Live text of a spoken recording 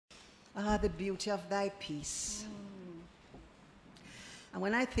Ah, the beauty of thy peace. And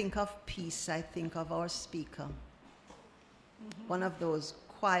when I think of peace, I think of our speaker, one of those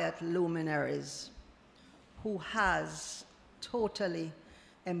quiet luminaries who has totally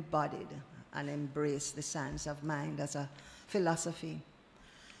embodied and embraced the science of mind as a philosophy.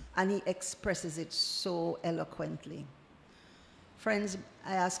 And he expresses it so eloquently. Friends,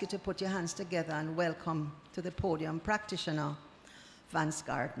 I ask you to put your hands together and welcome to the podium practitioner, Vance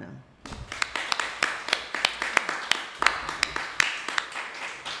Gardiner.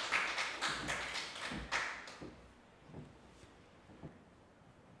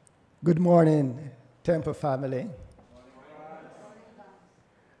 Good morning, Temple family.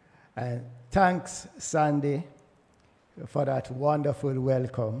 And thanks, Sandy, for that wonderful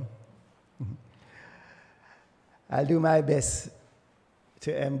welcome. I'll do my best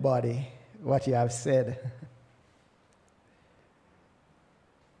to embody what you have said.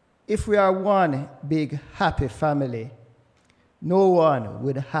 If we are one big happy family, no one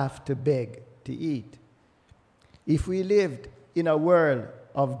would have to beg to eat. If we lived in a world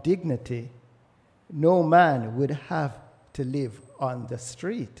of dignity, no man would have to live on the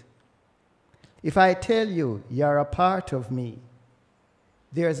street. If I tell you you're a part of me,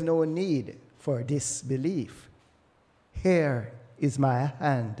 there's no need for disbelief. Here is my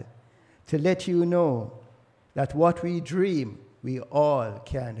hand to let you know that what we dream, we all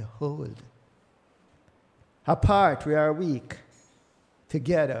can hold. Apart, we are weak.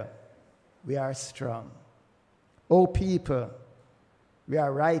 Together, we are strong. Oh, people, we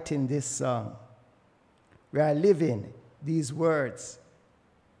are writing this song. We are living these words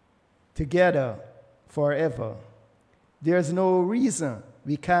together forever. There's no reason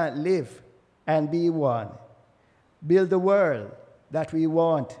we can't live and be one. Build the world that we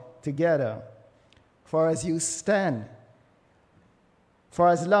want together. For as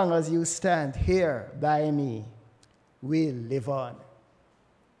long as you stand here by me, we'll live on.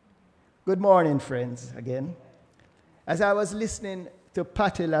 Good morning, friends, again. As I was listening to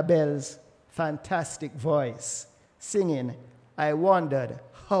Patti LaBelle's fantastic voice singing, I wondered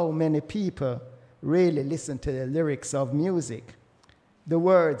how many people really listen to the lyrics of music, the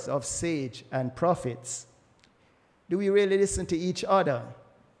words of sage and prophets. Do we really listen to each other?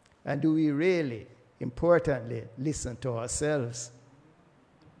 And do we really, importantly, listen to ourselves?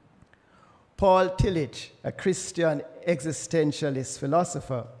 Paul Tillich, a Christian existentialist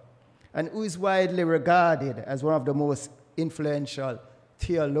philosopher, and who is widely regarded as one of the most influential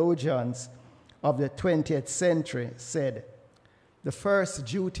theologians of the 20th century, said, "The first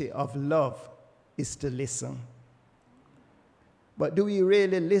duty of love is to listen." But do we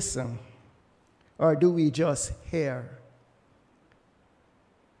really listen, or do we just hear?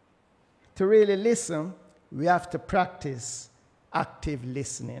 To really listen, we have to practice active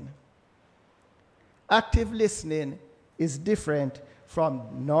listening. Active listening is different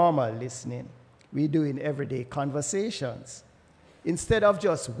from normal listening we do in everyday conversations. Instead of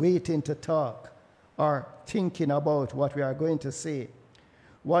just waiting to talk or thinking about what we are going to say,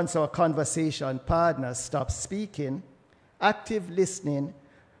 once our conversation partner stops speaking, active listening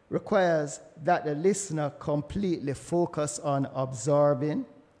requires that the listener completely focus on absorbing,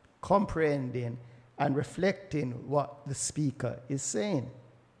 comprehending, and reflecting what the speaker is saying.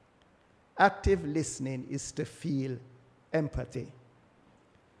 Active listening is to feel empathy,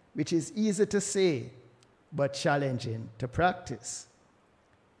 which is easy to say, but challenging to practice.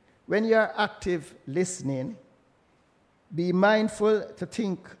 When you are active listening, be mindful to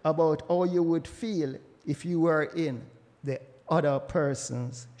think about how you would feel if you were in the other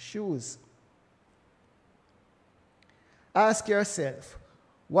person's shoes. Ask yourself,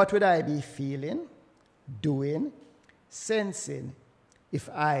 what would I be feeling, doing, sensing if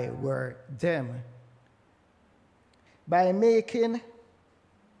I were them? By making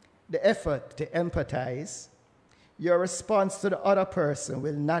the effort to empathize, your response to the other person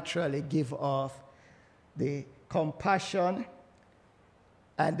will naturally give off the compassion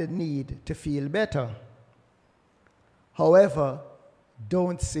and the need to feel better. However,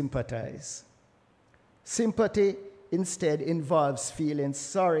 don't sympathize. Sympathy instead involves feeling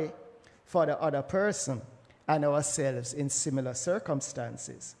sorry for the other person and ourselves in similar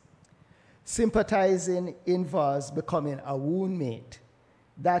circumstances. Sympathizing involves becoming a wound mate.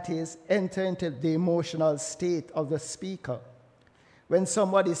 That is, enter into the emotional state of the speaker. When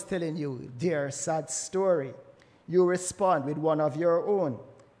somebody is telling you their sad story, you respond with one of your own,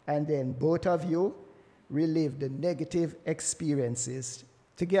 and then both of you relive the negative experiences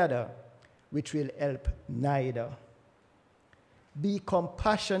together, which will help neither. Be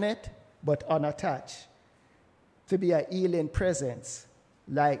compassionate but unattached. To be a healing presence,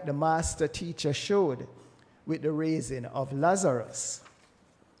 like the master teacher showed with the raising of Lazarus.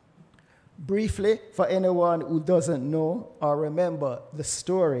 Briefly, for anyone who doesn't know or remember the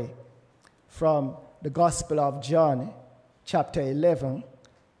story from the Gospel of John, chapter 11,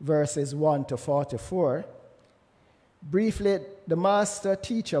 verses 1 to 44, briefly, the master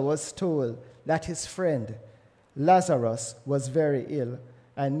teacher was told that his friend Lazarus was very ill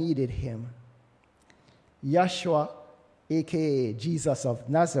and needed him. Yeshua, aka Jesus of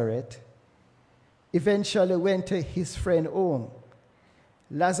Nazareth, eventually went to his friend home.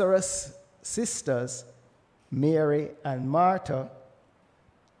 Lazarus' sisters, Mary and Martha,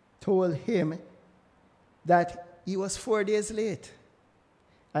 told him that he was 4 days late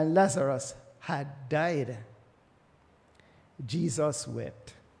and Lazarus had died. Jesus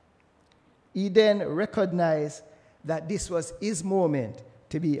wept. He then recognized that this was his moment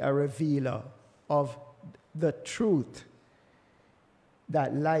to be a revealer of the truth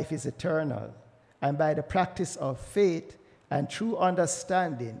that life is eternal. And by the practice of faith and true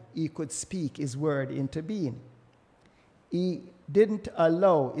understanding, he could speak his word into being. He didn't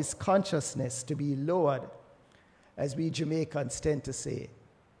allow his consciousness to be lowered, as we Jamaicans tend to say,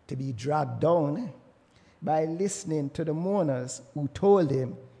 to be dragged down, by listening to the mourners who told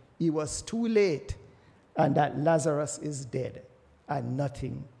him he was too late and that Lazarus is dead and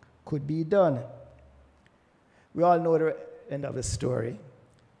nothing could be done. We all know the end of the story.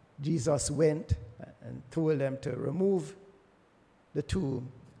 Jesus went and told them to remove the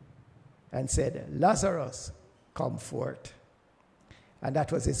tomb and said, "Lazarus, come forth." And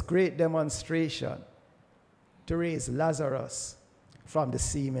that was his great demonstration to raise Lazarus from the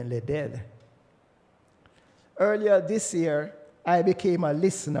seemingly dead. Earlier this year, I became a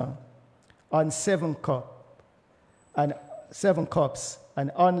listener on 7 Cups, an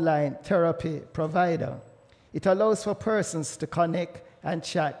online therapy provider. It allows for persons to connect and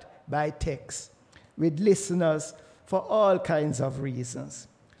chat by text with listeners for all kinds of reasons,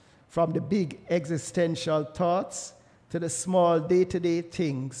 from the big existential thoughts to the small day-to-day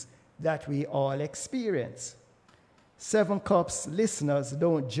things that we all experience. 7 Cups listeners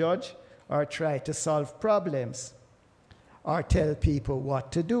don't judge or try to solve problems or tell people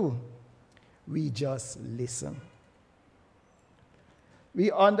what to do. We just listen. We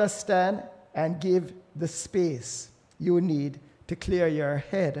understand and give the space you need to clear your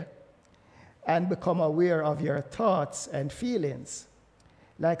head and become aware of your thoughts and feelings.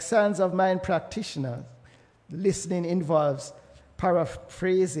 Like Sons of Mind practitioners, listening involves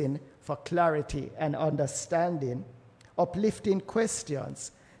paraphrasing for clarity and understanding, uplifting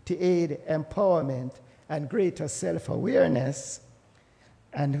questions to aid empowerment and greater self-awareness,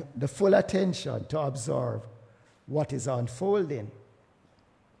 and the full attention to observe what is unfolding.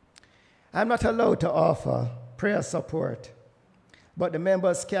 I'm not allowed to offer prayer support, but the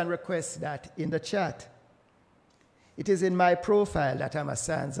members can request that in the chat. It is in my profile that I'm a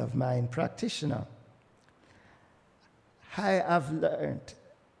Sons of Mind practitioner. I have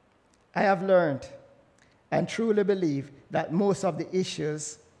learned and truly believe that most of the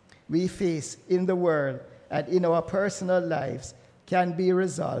issues we face in the world and in our personal lives can be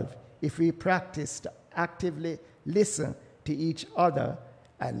resolved if we practice to actively listen to each other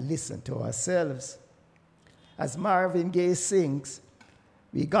and listen to ourselves. As Marvin Gaye sings,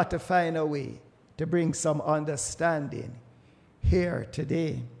 we got to find a way to bring some understanding here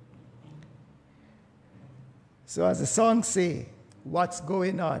today. So as the song says, what's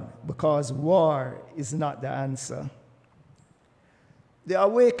going on? Because war is not the answer. The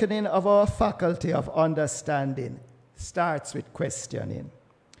awakening of our faculty of understanding starts with questioning.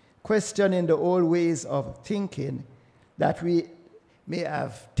 Questioning the old ways of thinking that we may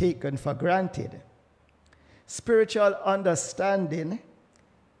have taken for granted. Spiritual understanding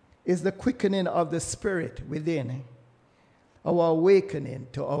is the quickening of the spirit within, our awakening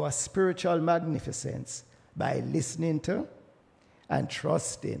to our spiritual magnificence by listening to and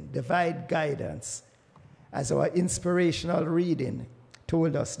trusting divine guidance, as our inspirational reading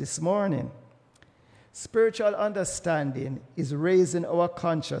told us this morning. Spiritual understanding is raising our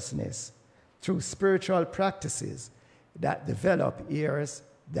consciousness through spiritual practices that develop ears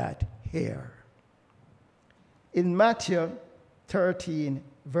that hear. In Matthew 13,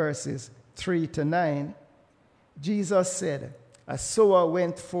 verses 3 to 9, Jesus said, "A sower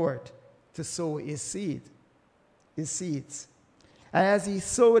went forth to sow his seeds. And as he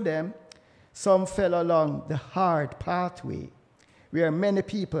sowed them, some fell along the hard pathway, where many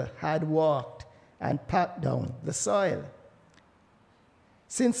people had walked and packed down the soil.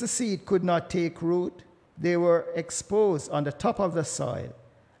 Since the seed could not take root, they were exposed on the top of the soil,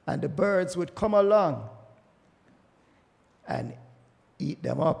 and the birds would come along and eat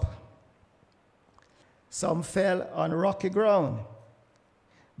them up. Some fell on rocky ground.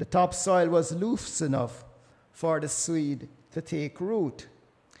 The topsoil was loose enough for the seed to take root,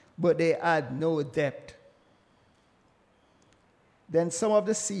 but they had no depth. Then some of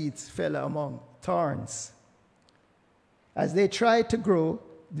the seeds fell among thorns. As they tried to grow,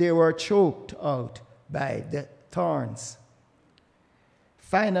 they were choked out by the thorns.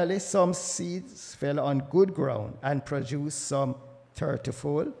 Finally, some seeds fell on good ground and produced some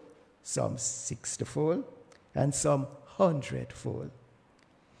 30-fold, some 60-fold, and some 100-fold.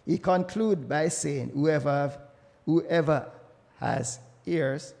 He concluded by saying, whoever has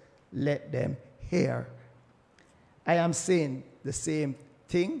ears, let them hear. I am saying the same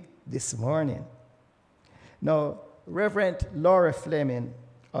thing this morning. Now, Reverend Laura Fleming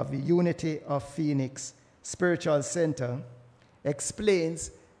of the Unity of Phoenix Spiritual Center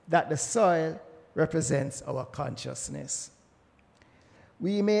explains that the soil represents our consciousness.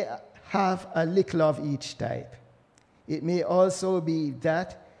 We may have a little of each type. It may also be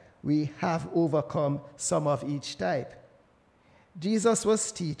that we have overcome some of each type. Jesus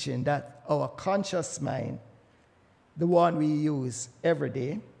was teaching that our conscious mind, the one we use every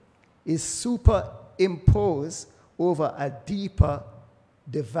day, is superimposed over a deeper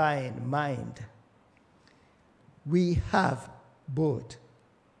divine mind. We have both.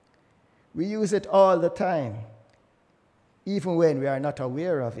 We use it all the time, even when we are not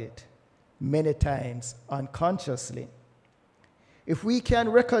aware of it, many times unconsciously. If we can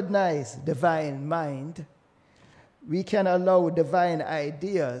recognize divine mind, we can allow divine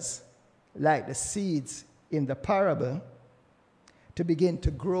ideas, like the seeds in the parable, to begin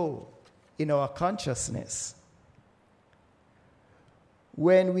to grow in our consciousness.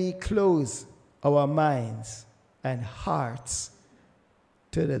 When we close our minds and hearts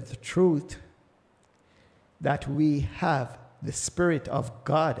to the truth that we have the Spirit of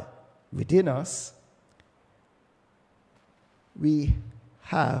God within us, we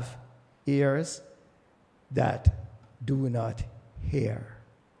have ears that do not hear.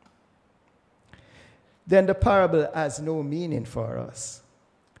 Then the parable has no meaning for us.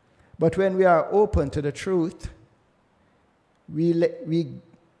 But when we are open to the truth, we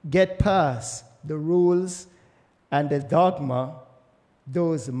get past the rules and the dogma,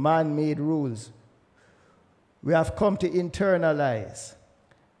 those man-made rules. We have come to internalize.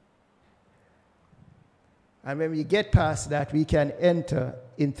 And when we get past that, we can enter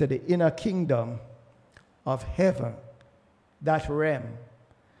into the inner kingdom of heaven, that realm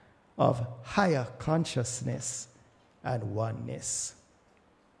of higher consciousness and oneness.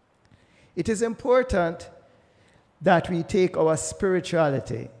 It is important that we take our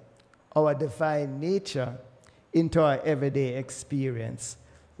spirituality, our divine nature, into our everyday experience,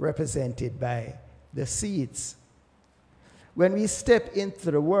 represented by the seeds. When we step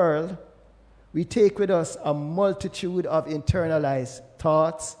into the world, we take with us a multitude of internalized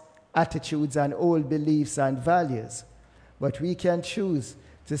thoughts, attitudes, and old beliefs and values. But we can choose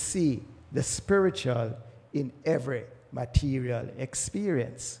to see the spiritual in every material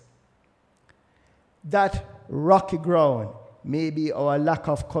experience. That rocky ground may be our lack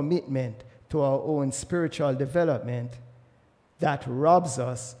of commitment to our own spiritual development that robs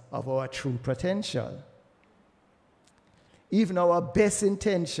us of our true potential. Even our best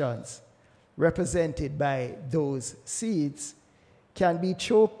intentions, represented by those seeds, can be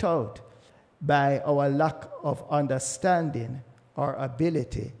choked out by our lack of understanding or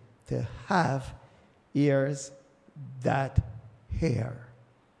ability to have ears that hear.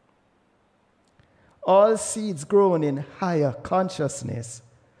 All seeds grown in higher consciousness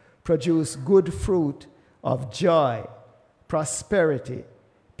produce good fruit of joy, prosperity,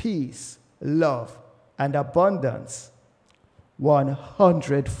 peace, love, and abundance,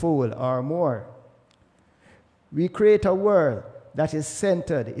 100-fold or more. We create a world that is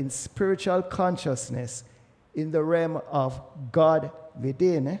centered in spiritual consciousness in the realm of God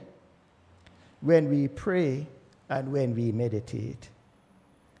within when we pray and when we meditate.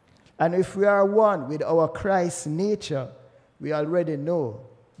 And if we are one with our Christ nature, we already know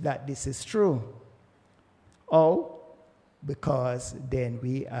that this is true. Oh, because then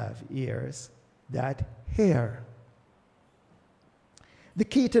we have ears that hear. The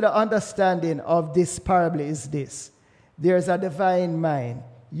key to the understanding of this parable is this: there is a divine mind,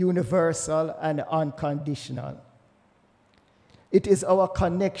 universal and unconditional. It is our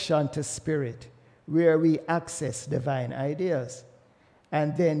connection to spirit where we access divine ideas.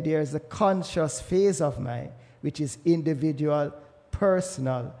 And then there's a conscious phase of mind, which is individual,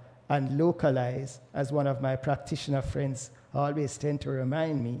 personal, and localized, as one of my practitioner friends always tend to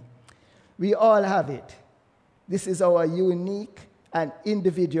remind me. We all have it. This is our unique and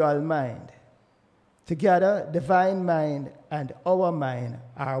individual mind. Together, divine mind and our mind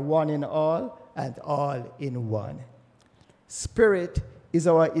are one in all and all in one. Spirit is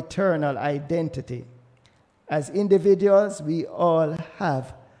our eternal identity. As individuals, we all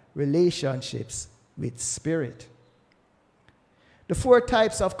have relationships with spirit. The 4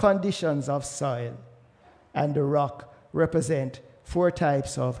 types of conditions of soil and the rock represent 4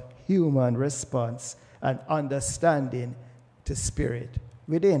 types of human response and understanding to spirit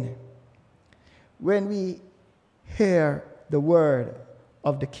within. When we hear the word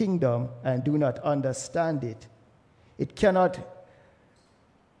of the kingdom and do not understand it, it cannot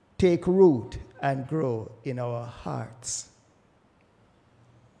take root and grow in our hearts.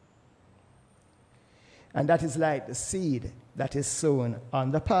 And that is like the seed that is sown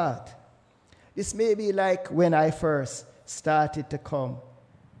on the path. This may be like when I first started to come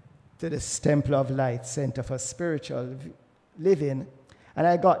to this Temple of Light Center for Spiritual Living, and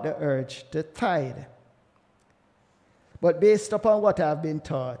I got the urge to tithe. But based upon what I've been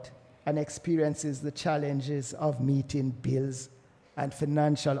taught and experiences the challenges of meeting bills and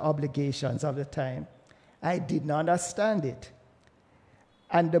financial obligations of the time, I did not understand it.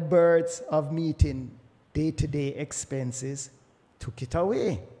 And the burdens of meeting day-to-day expenses took it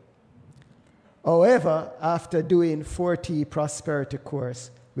away. However, after doing 40 prosperity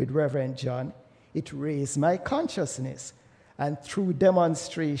course with Reverend John, it raised my consciousness. And through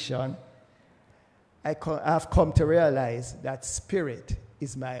demonstration, I've come to realize that spirit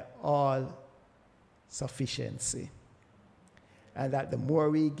is my all-sufficiency. And that the more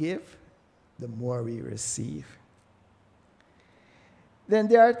we give, the more we receive. Then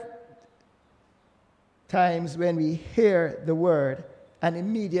there are times when we hear the word and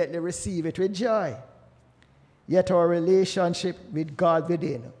immediately receive it with joy. Yet our relationship with God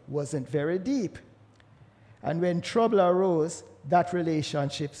within wasn't very deep. And when trouble arose, that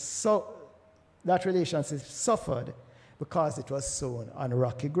relationship suffered because it was sown on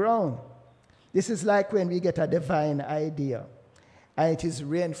rocky ground. This is like when we get a divine idea and it is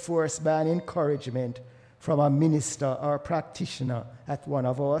reinforced by an encouragement from a minister or practitioner at one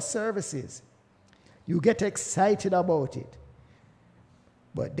of our services. You get excited about it,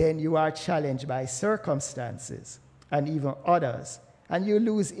 but then you are challenged by circumstances and even others, and you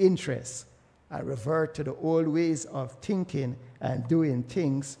lose interest and revert to the old ways of thinking and doing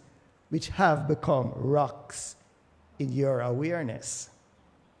things which have become rocks in your awareness.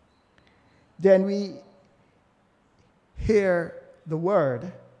 Then we hear the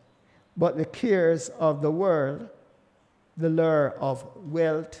word, but the cares of the world, the lure of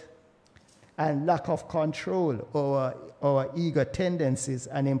wealth, and lack of control over our eager tendencies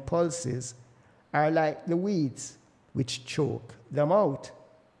and impulses are like the weeds which choke them out.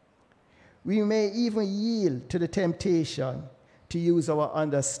 We may even yield to the temptation to use our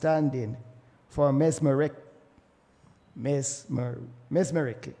understanding for mesmeric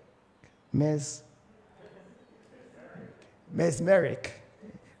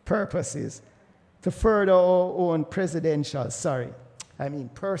purposes to further our own personal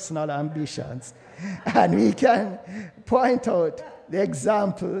ambitions. And we can point out the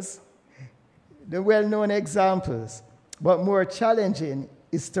examples, the well-known examples, but more challenging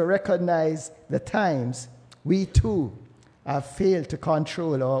is to recognize the times we too have failed to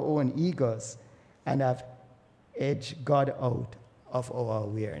control our own egos and have edged God out of our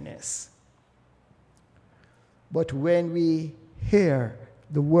awareness. But when we hear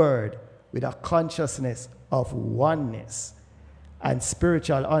the word with a consciousness of oneness and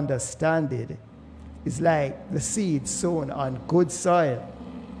spiritual understanding, it's like the seed sown on good soil,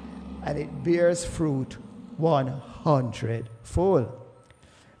 and it bears fruit 100-fold.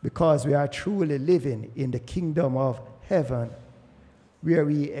 Because we are truly living in the kingdom of heaven, where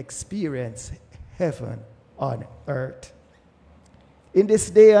we experience heaven on earth. In this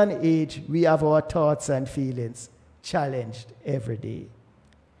day and age, we have our thoughts and feelings challenged every day.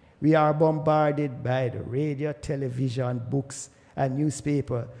 We are bombarded by the radio, television, books, and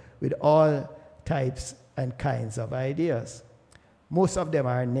newspaper with all types and kinds of ideas. Most of them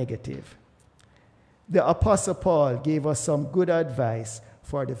are negative. The Apostle Paul gave us some good advice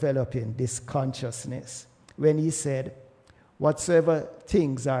for developing this consciousness when he said, whatsoever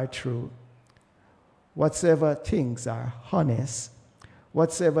things are true, whatsoever things are honest,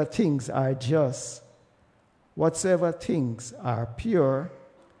 whatsoever things are just, whatsoever things are pure,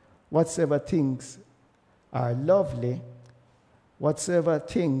 whatsoever things are lovely, whatsoever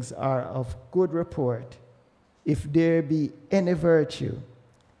things are of good report, if there be any virtue,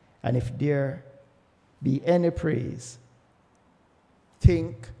 and if there be any praise,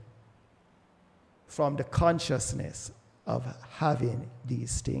 think from the consciousness of having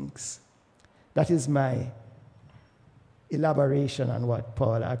these things. That is my elaboration on what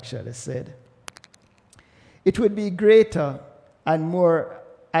Paul actually said. It would be greater and more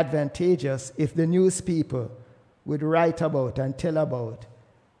advantageous if the news people would write about and tell about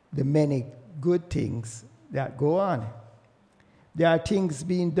the many good things that go on. There are things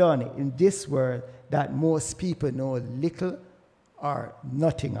being done in this world that most people know little or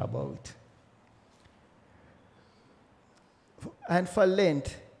nothing about. And for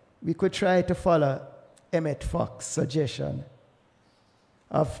Lent, we could try to follow Emmett Fox's suggestion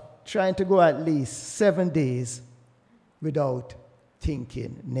of trying to go at least 7 days without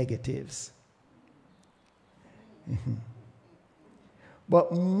thinking negatives.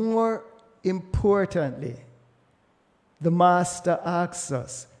 But more importantly, the Master asks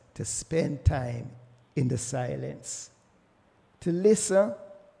us to spend time in the silence, to listen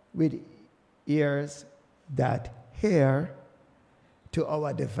with ears that hear to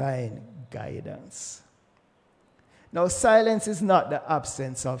our divine guidance. Now, silence is not the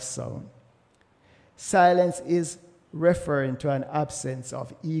absence of sound. Silence is referring to an absence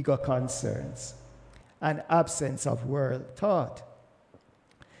of ego concerns, an absence of world thought.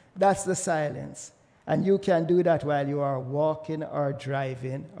 That's the silence. And you can do that while you are walking or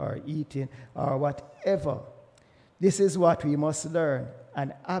driving or eating or whatever. This is what we must learn,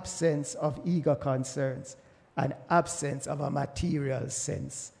 an absence of ego concerns, an absence of a material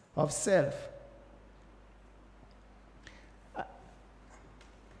sense of self.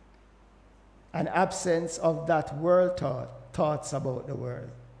 An absence of that world thoughts about the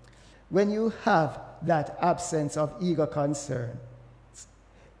world. When you have that absence of ego concern,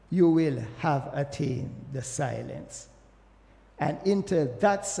 you will have attained the silence. And into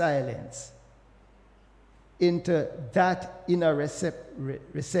that silence, into that inner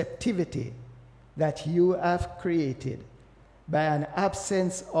receptivity that you have created by an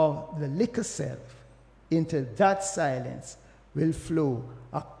absence of the little self, into that silence will flow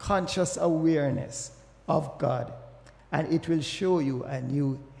a conscious awareness of God, and it will show you a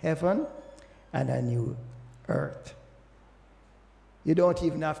new heaven and a new earth. You don't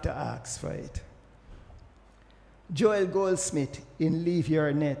even have to ask for it. Joel Goldsmith in Leave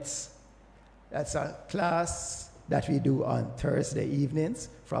Your Nets, that's a class that we do on Thursday evenings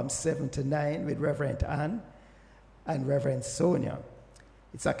from 7 to 9 with Reverend Ann and Reverend Sonia.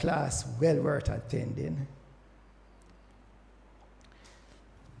 It's a class well worth attending.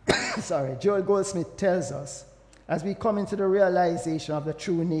 Sorry, Joel Goldsmith tells us, as we come into the realization of the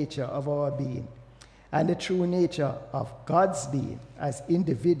true nature of our being and the true nature of God's being as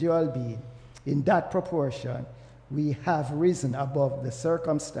individual being, in that proportion, we have risen above the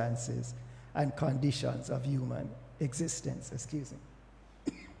circumstances and conditions of human existence. Excuse me.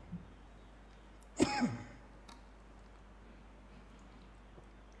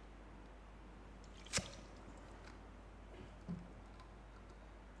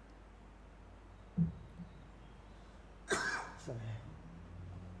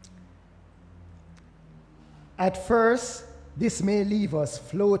 At first, this may leave us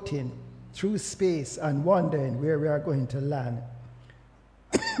floating through space and wondering where we are going to land.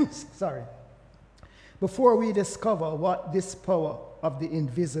 Sorry. Before we discover what this power of the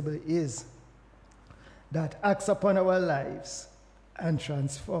invisible is that acts upon our lives and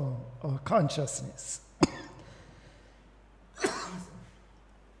transform our consciousness.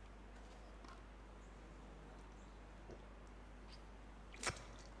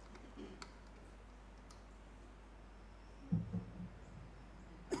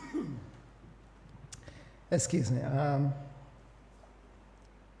 Excuse me.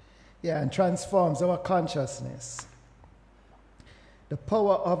 And transforms our consciousness. The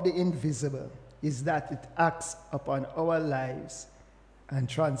power of the invisible is that it acts upon our lives and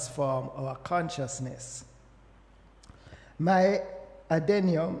transforms our consciousness. My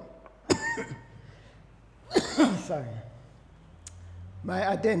addendum,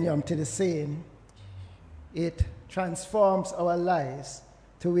 my addendum to the saying, it transforms our lives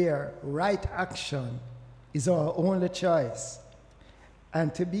to where right action is our only choice,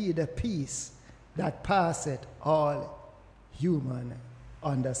 and to be the peace that passeth all human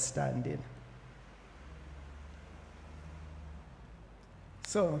understanding.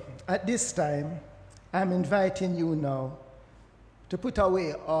 So, at this time, I'm inviting you now to put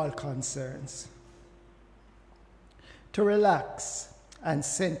away all concerns, to relax and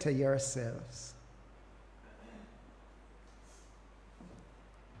center yourselves.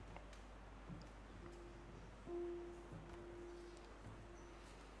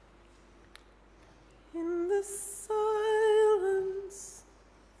 In the silence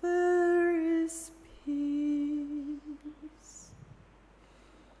there is peace.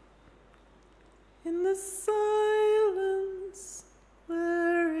 the silence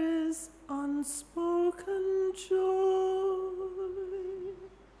there is unspoken joy.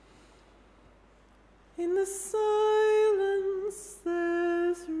 In the silence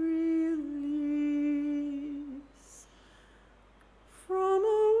there's release from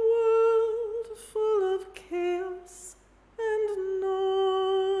a world full of chaos and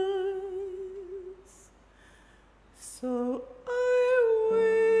noise. So I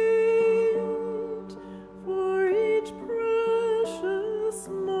wait for each precious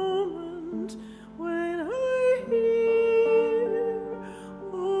moment when I hear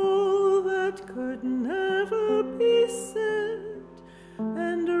all that could never be said,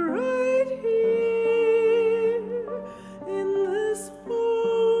 and right here in this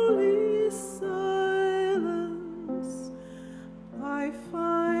holy silence I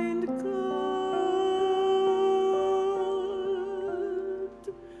find God,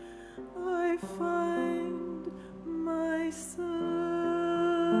 I find myself.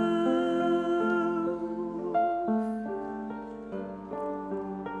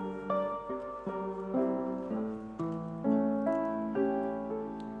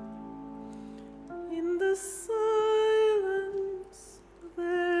 In the silence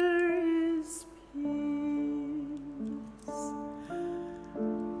there is peace.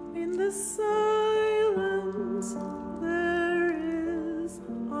 In the silence there is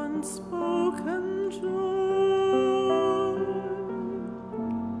unspoken joy.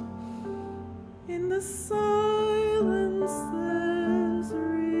 In the silence there's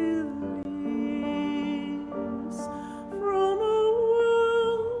release from a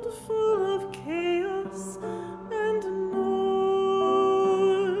world full of chaos and noise.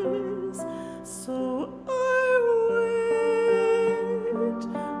 So I wait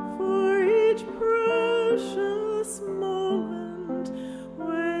for each precious moment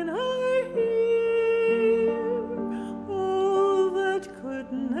when I hear all that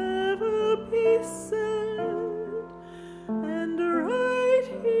could never be said, and right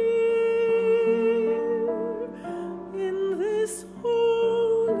here in this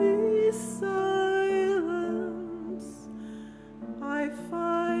holy silence I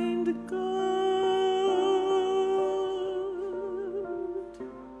find God,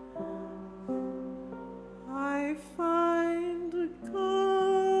 I find God,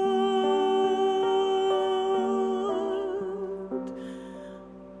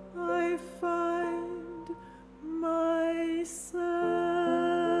 I find myself.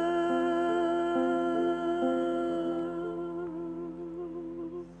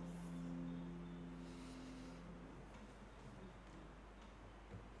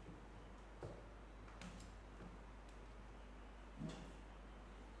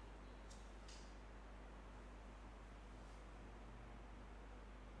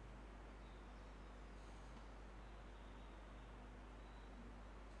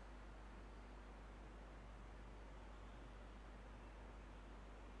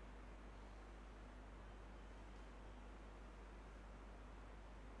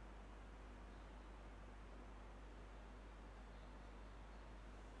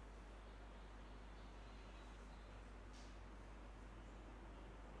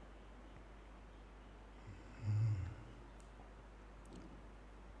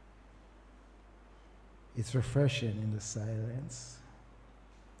 It's refreshing in the silence.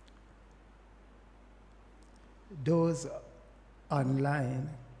 Those online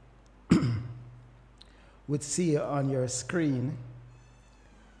would see on your screen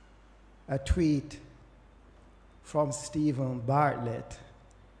a tweet from Stephen Bartlett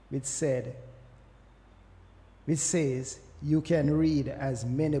which says, you can read as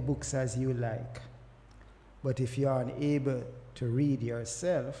many books as you like, but if you are unable to read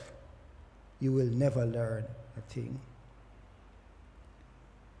yourself, you will never learn a thing.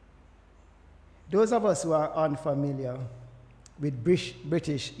 Those of us who are unfamiliar with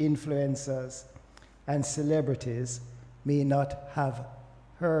British influencers and celebrities may not have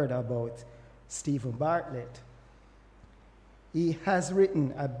heard about Stephen Bartlett. He has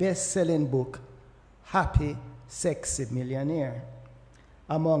written a best-selling book, Happy, Sexy Millionaire,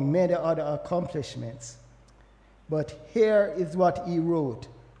 among many other accomplishments. But here is what he wrote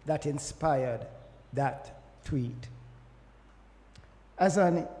that inspired that tweet. As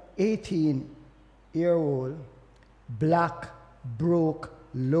an 18-year-old, black, broke,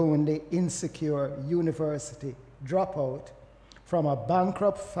 lonely, insecure university dropout from a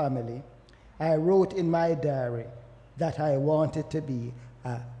bankrupt family, I wrote in my diary that I wanted to be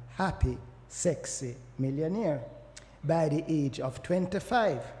a happy, sexy millionaire by the age of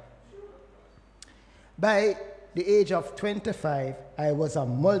 25. By the age of 25, I was a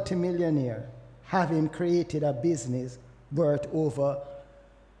multimillionaire, having created a business worth over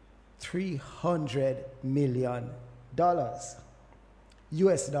 $300 million.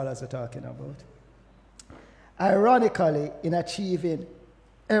 US dollars we're talking about. Ironically, in achieving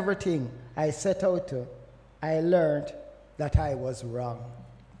everything I set out to, I learned that I was wrong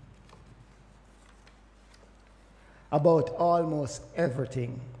about almost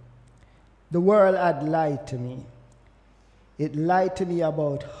everything. The world had lied to me. It lied to me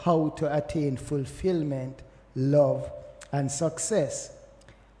about how to attain fulfillment, love, and success,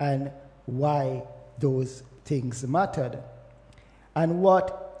 and why those things mattered, and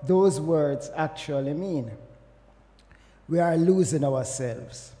what those words actually mean. We are losing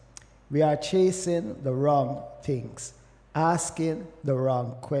ourselves. We are chasing the wrong things, asking the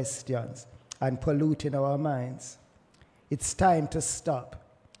wrong questions, and polluting our minds. It's time to stop.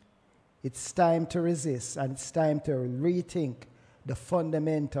 It's time to resist, and it's time to rethink the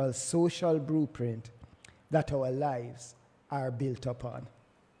fundamental social blueprint that our lives are built upon.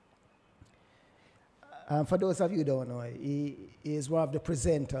 For those of you who don't know, he is one of the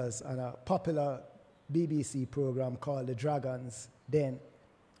presenters on a popular BBC program called The Dragon's Den.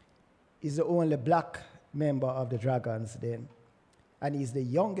 He's the only black member of the Dragon's Den, and he's the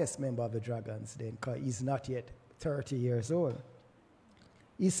youngest member of the Dragon's Den because he's not yet 30 years old.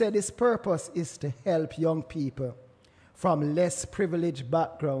 He said his purpose is to help young people from less privileged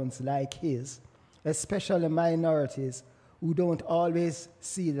backgrounds like his, especially minorities who don't always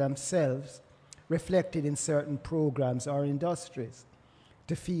see themselves reflected in certain programs or industries,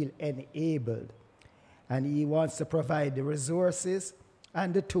 to feel enabled. And he wants to provide the resources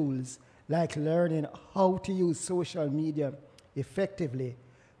and the tools, like learning how to use social media effectively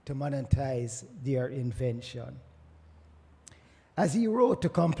to monetize their invention. As he wrote to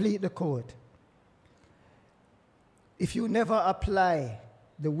complete the quote, if you never apply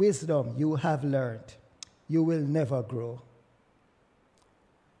the wisdom you have learned, you will never grow.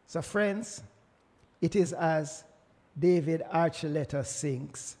 So friends, it is as David Archuleta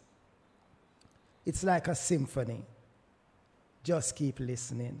sings. It's like a symphony. Just keep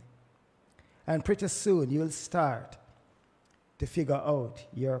listening. And pretty soon you'll start to figure out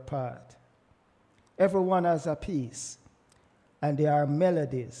your part. Everyone has a piece, and there are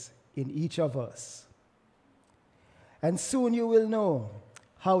melodies in each of us. And soon you will know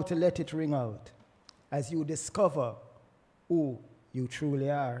how to let it ring out as you discover who you truly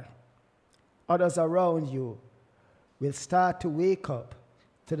are. Others around you will start to wake up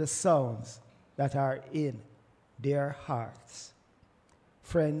to the sounds that are in their hearts.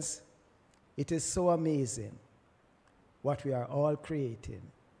 Friends, it is so amazing what we are all creating.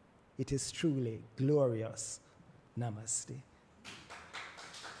 It is truly glorious. Namaste.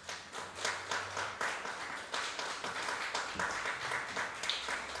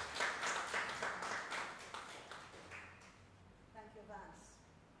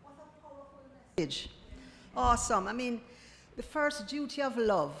 Awesome. I mean, the first duty of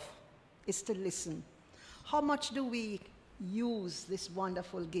love is to listen. How much do we use this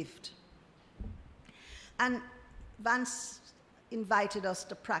wonderful gift? And Vance invited us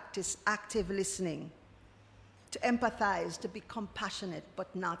to practice active listening, to empathize, to be compassionate,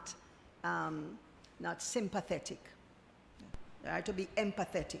 but not sympathetic. To be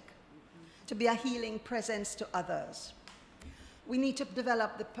empathetic, to be a healing presence to others. We need to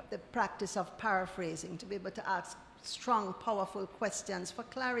develop the practice of paraphrasing, to be able to ask strong, powerful questions for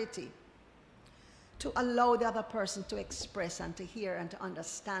clarity, to allow the other person to express and to hear and to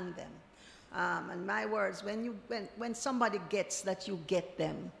understand them. And my words, when somebody gets that you get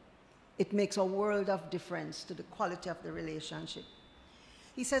them, it makes a world of difference to the quality of the relationship.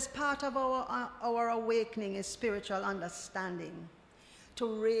 He says part of our awakening is spiritual understanding,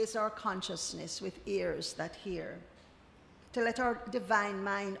 to raise our consciousness with ears that hear, to let our divine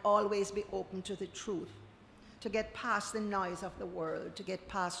mind always be open to the truth, to get past the noise of the world, to get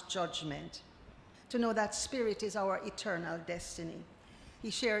past judgment, to know that spirit is our eternal destiny. He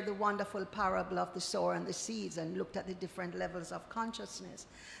shared the wonderful parable of the sower and the seeds and looked at the different levels of consciousness.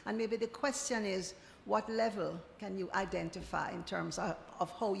 And maybe the question is, what level can you identify in terms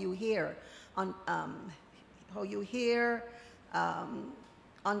of how you hear,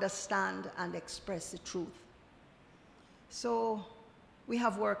 understand, and express the truth? So we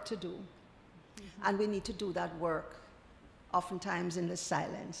have work to do, and we need to do that work oftentimes in the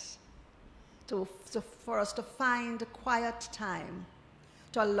silence, for us to find a quiet time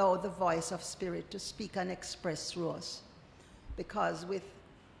to allow the voice of spirit to speak and express through us. Because with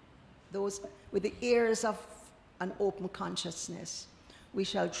the ears of an open consciousness, we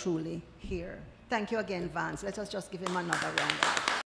shall truly hear. Thank you again, Vance. Let us just give him another round of applause.